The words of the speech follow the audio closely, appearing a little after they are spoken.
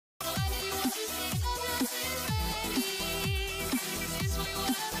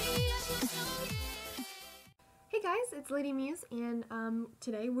Lady Muse, and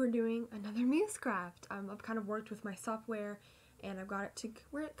today we're doing another MuseCraft. I've kind of worked with my software, and I've got it to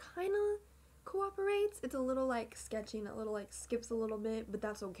where it kind of cooperates. It's a little like sketchy, and it little like skips a little bit, but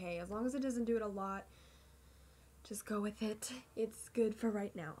that's okay. As long as it doesn't do it a lot, just go with it. It's good for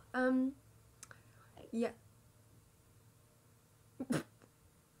right now. Yeah.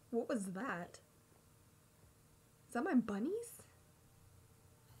 What was that? Is that my bunnies?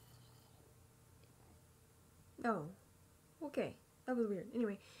 Oh. Okay, that was weird.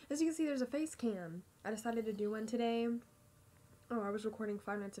 Anyway, as you can see, there's a face cam. I decided to do one today. Oh, I was recording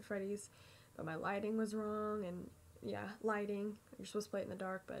Five Nights at Freddy's, but my lighting was wrong, and yeah, lighting. You're supposed to play it in the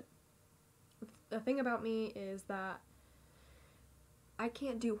dark, but the thing about me is that I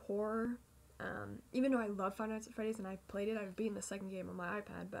can't do horror. Even though I love Five Nights at Freddy's and I've played it, I've beaten the second game on my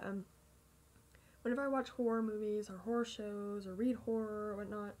iPad, but whenever I watch horror movies or horror shows or read horror or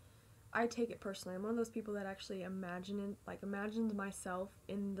whatnot, I take it personally. I'm one of those people that actually imagines myself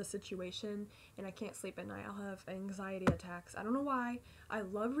in the situation, and I can't sleep at night. I'll have anxiety attacks. I don't know why. I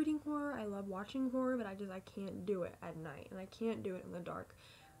love reading horror, I love watching horror, but I can't do it at night, and I can't do it in the dark.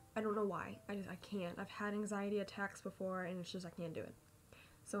 I don't know why. I can't. I've had anxiety attacks before, and it's just I can't do it.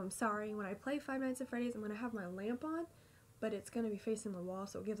 So I'm sorry. When I play Five Nights at Freddy's, I'm going to have my lamp on, but it's going to be facing the wall,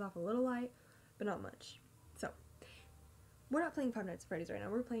 so it gives off a little light, but not much. So we're not playing Five Nights at Freddy's right now.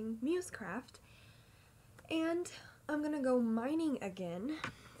 We're playing MuseCraft, and I'm gonna go mining again.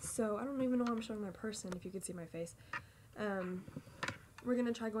 So I don't even know why I'm showing my person, if you could see my face. We're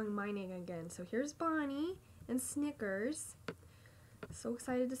gonna try going mining again. So here's Bonnie and Snickers. So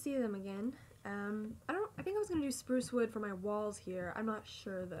excited to see them again. I think I was gonna do spruce wood for my walls here. I'm not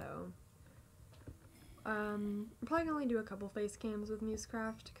sure though. I'm probably gonna only do a couple face cams with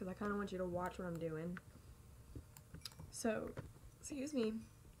MuseCraft because I kind of want you to watch what I'm doing. So, excuse me,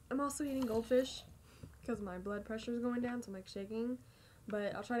 I'm also eating goldfish because my blood pressure is going down, so I'm like shaking,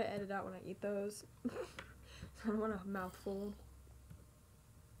 but I'll try to edit out when I eat those. I don't want a mouthful.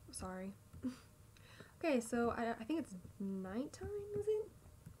 Sorry. Okay, so I think it's nighttime, is it?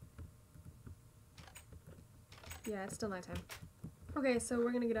 Yeah, it's still nighttime. Okay, so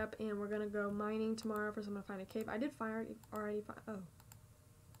we're gonna get up and we're gonna go mining tomorrow for someone to find a cave. I did already find, oh.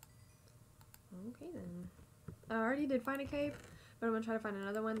 Okay then. I already did find a cave, but I'm going to try to find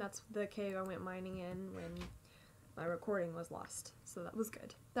another one. That's the cave I went mining in when my recording was lost. So that was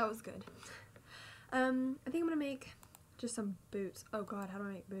good. That was good. I think I'm going to make just some boots. Oh god, how do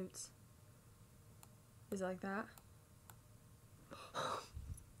I make boots? Is it like that?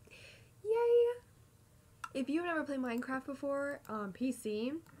 Yay! If you've never played Minecraft before on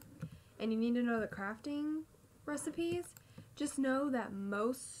PC, and you need to know the crafting recipes, just know that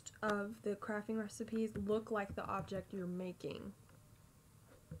most of the crafting recipes look like the object you're making.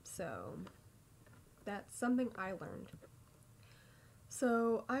 So that's something I learned.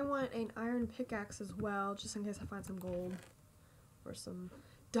 So I want an iron pickaxe as well, just in case I find some gold or some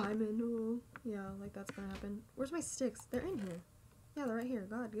diamond. Ooh, yeah, like that's gonna happen. Where's my sticks? They're in here. Yeah, they're right here.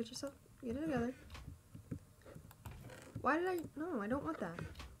 God, get it together. Why did no, I don't want that.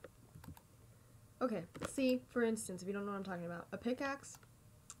 Okay, see, for instance, if you don't know what I'm talking about, a pickaxe,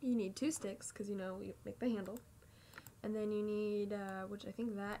 you need 2 sticks, because, you know, you make the handle. And then you need, which I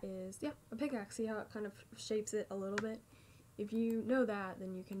think that is, yeah, a pickaxe. See how it kind of shapes it a little bit? If you know that,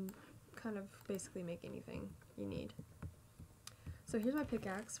 then you can kind of basically make anything you need. So here's my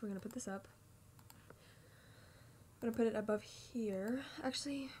pickaxe. We're going to put this up. I'm going to put it above here.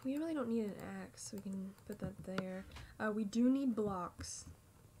 Actually, we really don't need an axe, so we can put that there. We do need blocks.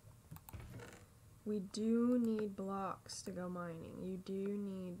 We do need blocks to go mining. You do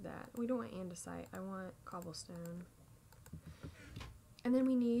need that. We don't want andesite. I want cobblestone. And then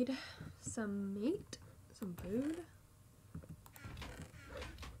we need some meat, some food.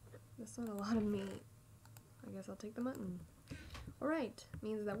 That's not a lot of meat. I guess I'll take the mutton. Alright,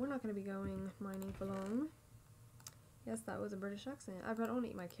 means that we're not going to be going mining for long. Yes, that was a British accent. I don't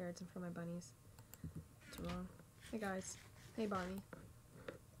eat my carrots in front of my bunnies. It's wrong. Hey guys. Hey Bonnie.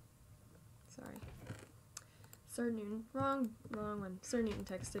 Sorry. Sir Newton. Wrong one. Sir Newton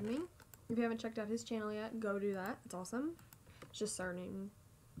texted me. If you haven't checked out his channel yet, go do that. It's awesome. It's just Sir Newton.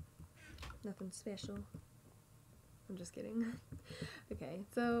 Nothing special. I'm just kidding. Okay,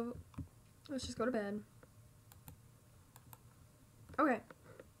 so let's just go to bed. Okay.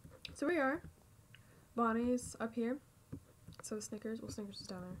 So we are. Bonnie's up here. So Snickers. Well, Snickers is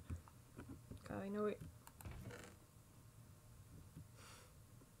down there. God, I know it.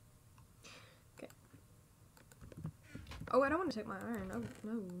 Oh, I don't want to take my iron. Oh,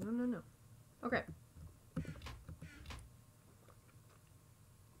 no. Okay.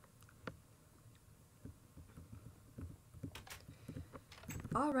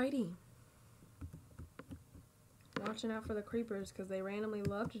 Alrighty. Watching out for the creepers because they randomly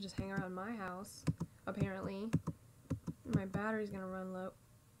love to just hang around my house, apparently. My battery's gonna run low.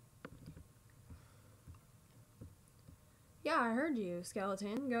 Yeah, I heard you,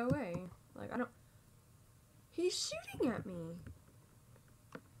 skeleton. Go away. Like, I don't... He's shooting at me.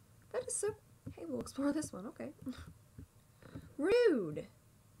 That is so... Hey, we'll explore this one. Okay. Rude.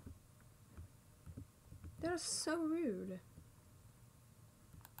 That is so rude.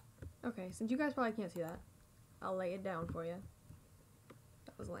 Okay, since you guys probably can't see that, I'll lay it down for you.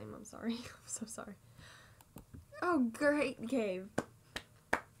 That was lame. I'm sorry. I'm so sorry. Oh, great cave.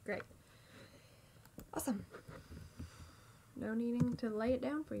 Great. Awesome. No needing to lay it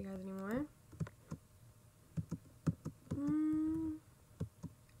down for you guys anymore.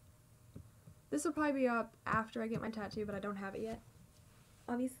 This will probably be up after I get my tattoo, but I don't have it yet.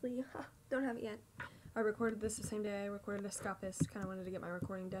 Obviously, don't have it yet. I recorded this the same day I recorded Escapist. Kind of wanted to get my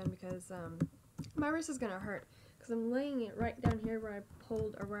recording done because my wrist is gonna hurt because I'm laying it right down here where I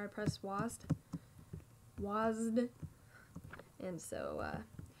pulled or where I pressed WASD, and so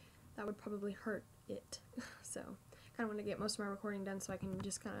that would probably hurt it. So kind of want to get most of my recording done so I can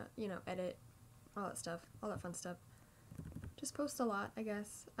just kind of, you know, edit all that stuff, all that fun stuff. Just post a lot, I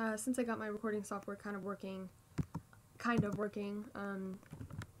guess. Since I got my recording software kind of working,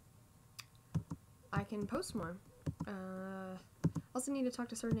 I can post more. Also need to talk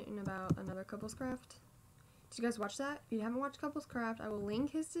to Sir Newton about another Couples Craft. Did you guys watch that? If you haven't watched Couples Craft, I will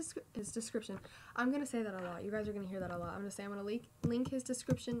link his description. I'm going to say that a lot. You guys are going to hear that a lot. I'm going to say I'm going to link his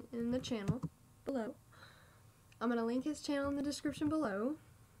description in the channel below. I'm going to link his channel in the description below,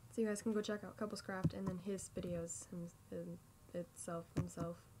 so you guys can go check out Couples Craft and then his videos,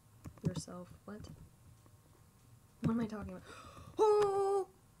 yourself, what? What am I talking about? Oh!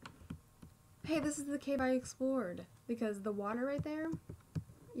 Hey, this is the cave I explored, because the water right there,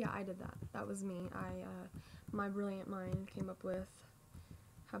 yeah, I did that. That was me. My brilliant mind came up with,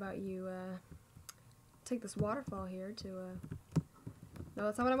 how about you, take this waterfall here to, no,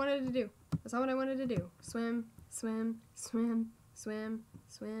 that's not what I wanted to do. That's not what I wanted to do. Swim, swim, swim, swim,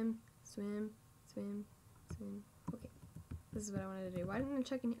 swim, swim, swim, swim. Okay. This is what I wanted to do. Why didn't I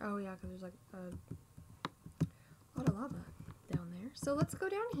check in here? Oh, yeah, because there's like a lot of lava down there. So let's go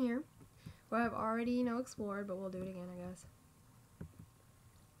down here. Well, I've already, you know, explored, but we'll do it again, I guess.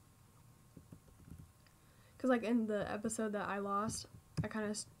 Because, like, in the episode that I lost, I kind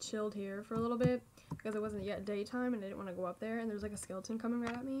of chilled here for a little bit because it wasn't yet daytime and I didn't want to go up there, and there's like a skeleton coming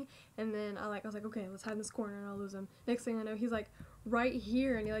right at me, and then I was like, okay, let's hide in this corner and I'll lose him. Next thing I know, he's like right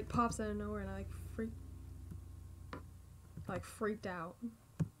here and he like pops out of nowhere, and I freaked out.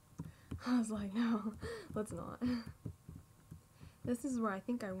 I was like, no, let's not. This is where I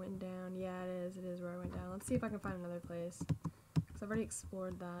think I went down. Yeah, it is where I went down. Let's see if I can find another place, because I've already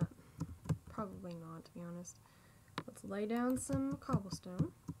explored that. Probably not, to be honest. Let's lay down some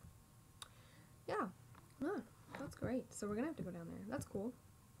cobblestone. Yeah. Oh, that's great. So we're gonna have to go down there. That's cool.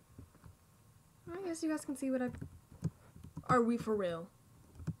 I guess you guys can see what I've... Are we for real?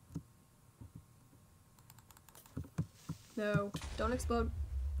 No. Don't explode.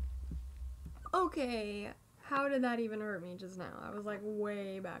 Okay. How did that even hurt me just now? I was like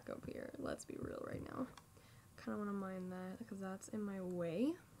way back up here. Let's be real right now. Kind of want to mine that because that's in my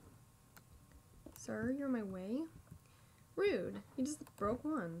way. Sir, you're in my way. Rude. You just broke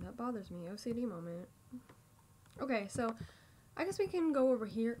one. That bothers me. OCD moment. Okay, so I guess we can go over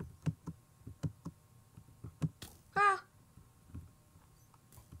here. Ah!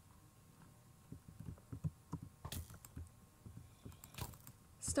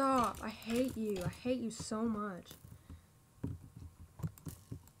 Stop. I hate you. I hate you so much.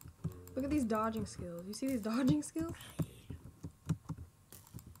 Look at these dodging skills. You see these dodging skills?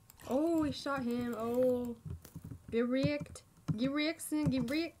 Oh, he shot him. Oh. Get wrecked. Get wrecked. Get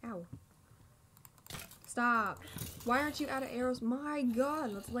wrecked. Ow. Stop. Why aren't you out of arrows? My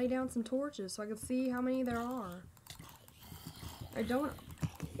god. Let's lay down some torches so I can see how many there are. I don't...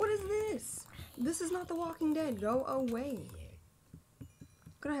 What is this? This is not The Walking Dead. Go away. I'm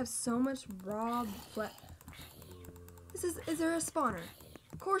gonna have so much raw flesh. Is there a spawner?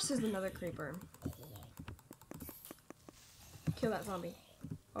 Of course there's another creeper. Kill that zombie.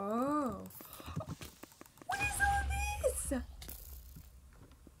 Oh. What is all this?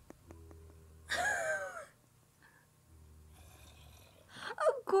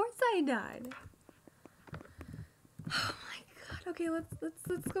 Of course I died. Oh my god. Okay, let's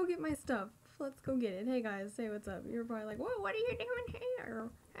go get my stuff. Let's go get it. Hey guys, say what's up. You're probably like, whoa, what are you doing here?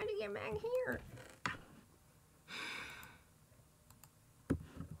 How do you get back here?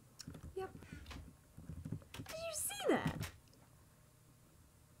 Yep. Did you see that?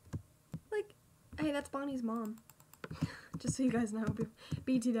 that's Bonnie's mom. Just so you guys know,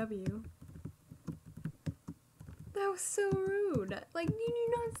 BTW. That was so rude. Like, did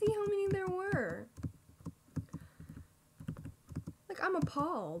you not see how many there were? Like, I'm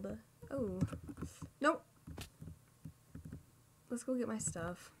appalled. Oh. Nope. Let's go get my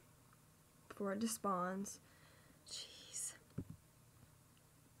stuff before it despawns. Jeez.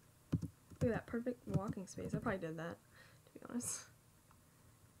 Look at that perfect walking space. I probably did that, to be honest.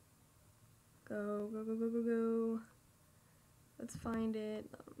 Go, go, go, go, go, go. Let's find it.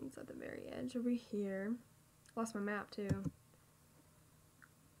 It's at the very edge over here. Lost my map too.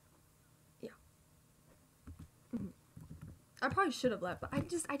 Yeah. I probably should have left, but I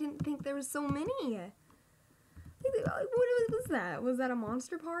didn't think there was so many. Like, what was that? Was that a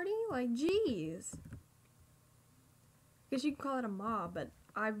monster party? Like, jeez. Guess you could call it a mob, but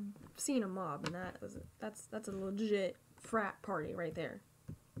I've seen a mob, and that's a legit frat party right there.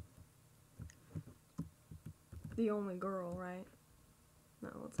 The only girl, right? No,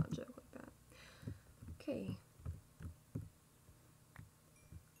 let's not joke like that. Okay.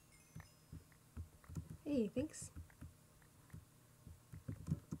 Hey, thanks.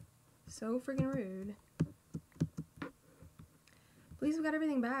 So freaking rude. At least we got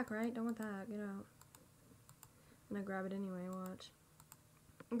everything back, right? Don't want that. Get out. I'm gonna grab it anyway, watch.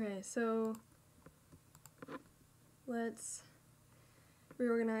 Okay, so let's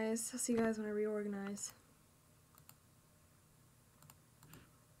reorganize. I'll see you guys when I reorganize.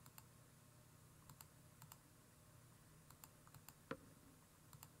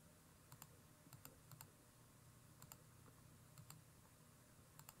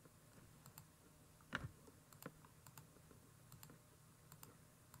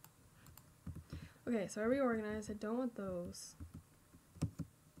 Okay, so I reorganized. I don't want those.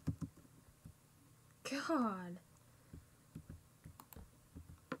 God.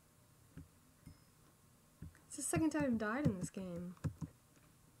 It's the second time I've died in this game.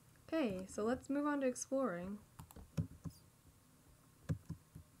 Okay, so let's move on to exploring.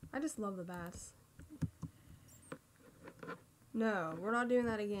 I just love the bats. No, we're not doing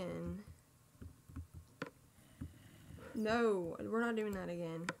that again. No, we're not doing that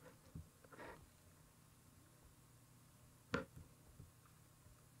again.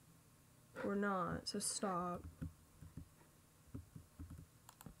 We're not, so stop.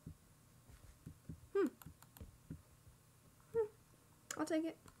 I'll take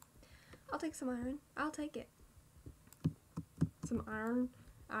it. I'll take some iron. I'll take it. Some iron,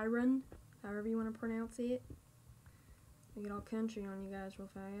 however you want to pronounce it. I get all country on you guys real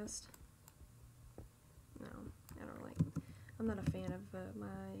fast. No, I don't like. I'm not a fan of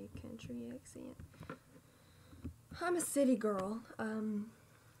my country accent. I'm a city girl.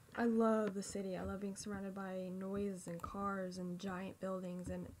 I love the city. I love being surrounded by noise and cars and giant buildings,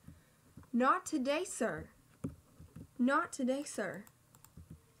 and not today, sir. Not today, sir.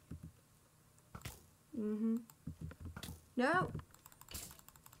 No.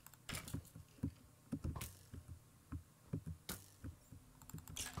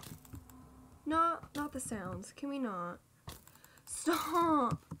 Not the sounds. Can we not?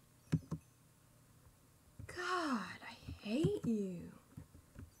 Stop. God, I hate you.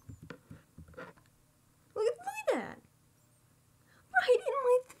 Look at that. Right in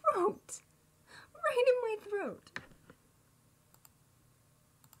my throat. Right in my throat.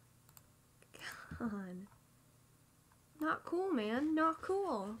 God. Not cool, man. Not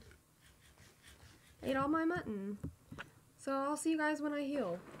cool. Ate all my mutton. So I'll see you guys when I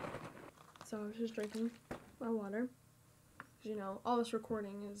heal. So I was just drinking my water. You know, all this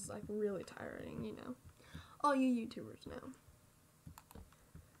recording is like really tiring, you know. All you YouTubers know.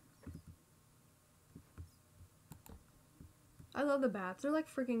 I love the bats. They're like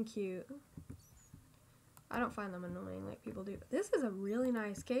freaking cute. I don't find them annoying like people do. This is a really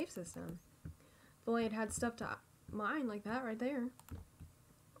nice cave system. If only it had stuff to mine like that right there.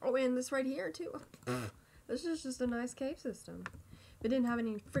 Oh, and this right here too. This is just a nice cave system. If it didn't have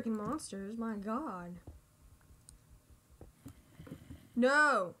any freaking monsters, my god.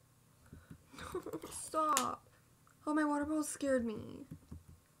 No! Stop! Oh, my water bottle scared me.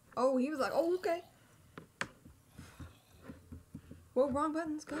 Oh, he was like, oh, okay. Whoa, wrong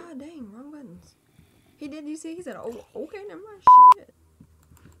buttons. God dang, wrong buttons. He did, you see? He said, oh, okay, never mind. Shit.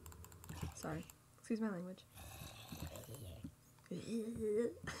 Sorry. Excuse my language.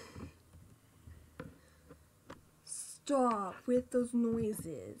 Stop with those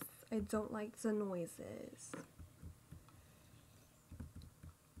noises. I don't like the noises.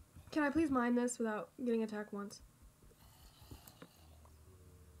 Can I please mine this without getting attacked once?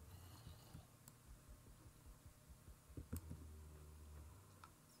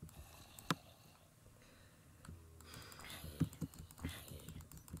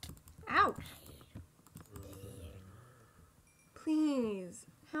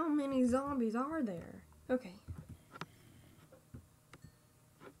 zombies are there? Okay.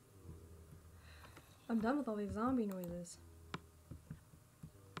 I'm done with all these zombie noises.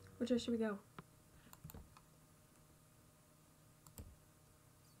 Which way should we go?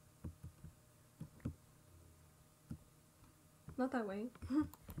 Not that way.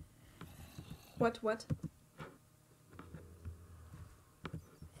 What?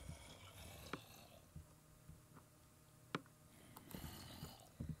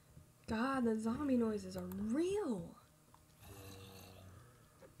 God, the zombie noises are real.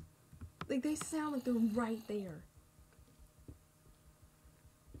 Like, they sound like they're right there.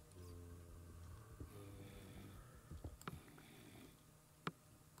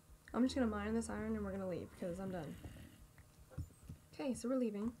 I'm just gonna mine this iron and we're gonna leave because I'm done. Okay, so we're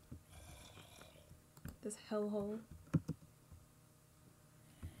leaving this hellhole.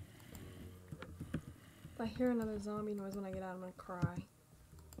 If I hear another zombie noise when I get out, I'm gonna cry.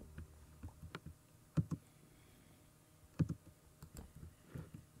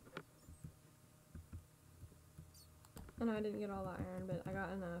 I know I didn't get all that iron, but I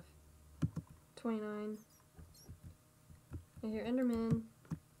got enough. 29. I hear Enderman.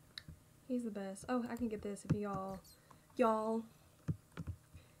 He's the best. Oh, I can get this if y'all.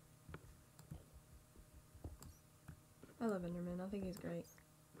 I love Enderman. I think he's great.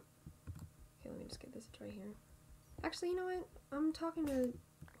 Okay, let me just get this right here. Actually, you know what? I'm talking to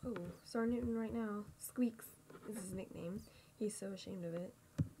Sir Newton right now. Squeaks is his nickname. He's so ashamed of it.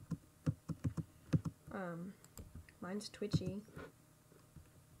 Mine's Twitchy.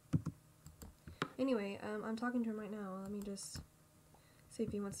 Anyway, I'm talking to him right now. Let me just see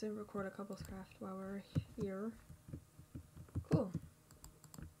if he wants to record a couples craft while we're here. Cool.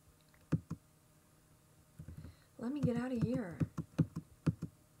 Let me get out of here.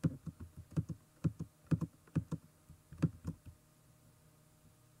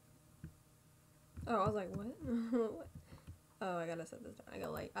 Oh, I was like, what? What? Oh, I gotta set this down. I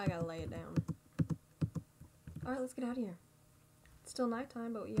gotta lay it down. Alright, let's get out of here. It's still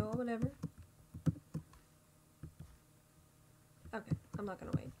nighttime, but y'all, whatever. Okay, I'm not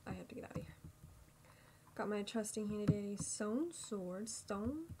gonna wait. I have to get out of here. Got my trusting handy dandy sewn sword.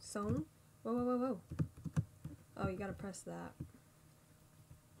 Sewn. Whoa. Oh, you gotta press that.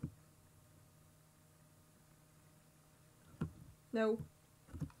 No.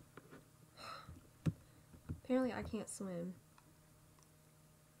 Apparently I can't swim.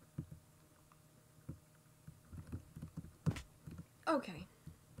 Okay.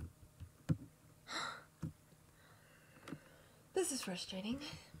 This is frustrating.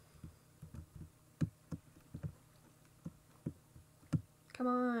 Come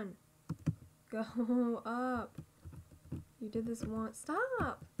on. Go up. You did this once.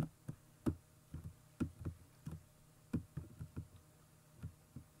 Stop!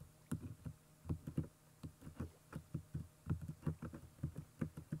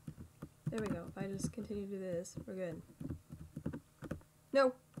 There we go. If I just continue to do this, we're good.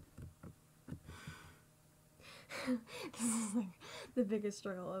 No! This is like the biggest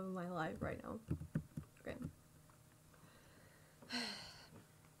struggle of my life right now. Okay.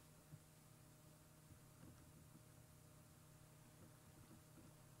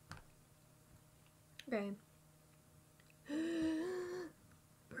 Okay.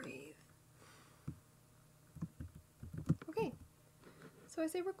 Breathe. Okay. So I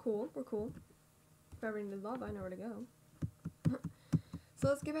say we're cool. If I ever need lava, I know where to go. So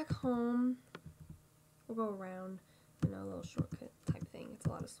let's get back home. We'll go around, a little shortcut type thing. It's a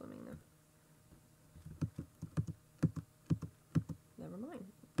lot of swimming though. Never mind.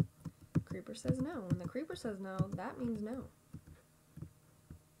 Creeper says no. When the creeper says no, that means no. I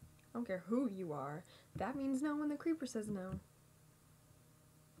don't care who you are. That means no when the creeper says no.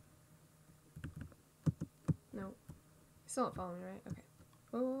 No. You still don't follow me, right? Okay.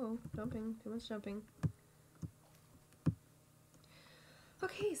 Whoa. Jumping. Too much jumping.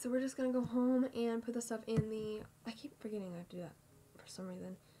 Okay, so we're just gonna go home and put the stuff in the... I keep forgetting I have to do that for some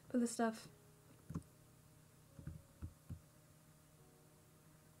reason. Put the stuff...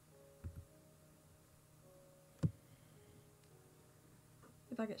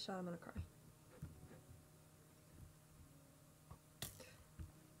 If I get shot, I'm gonna cry.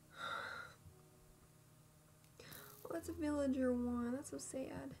 Oh, that's a villager one. That's so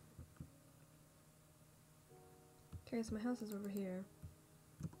sad. Okay, so my house is over here.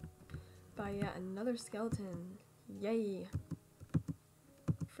 By yet another skeleton. Yay.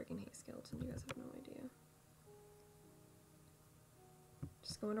 Freaking hate skeletons. You guys have no idea.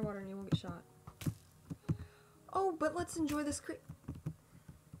 Just go underwater and you won't get shot. Oh, but let's enjoy this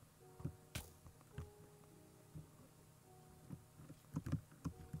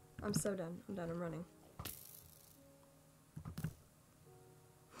I'm so done. I'm done. I'm running.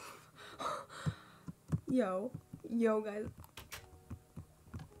 Yo, guys.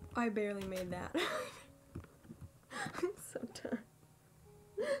 I barely made that. I'm so done.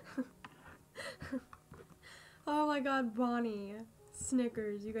 Oh my god, Bonnie.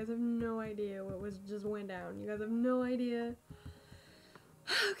 Snickers. You guys have no idea what just went down. You guys have no idea.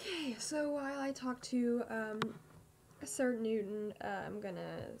 Okay, so while I talk to Sir Newton, I'm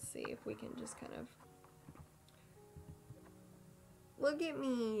gonna see if we can just kind of... Look at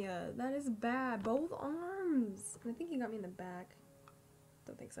me! That is bad. Both arms! I think he got me in the back.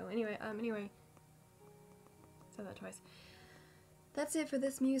 Don't think so. Anyway, said that twice. That's it for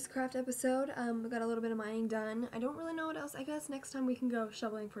this MuseCraft episode. We got a little bit of mining done. I don't really know what else. I guess next time we can go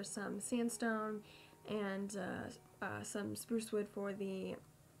shoveling for some sandstone and some spruce wood for the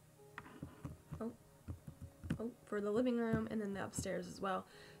for the living room, and then the upstairs as well.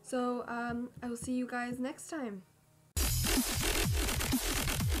 So I will see you guys next time.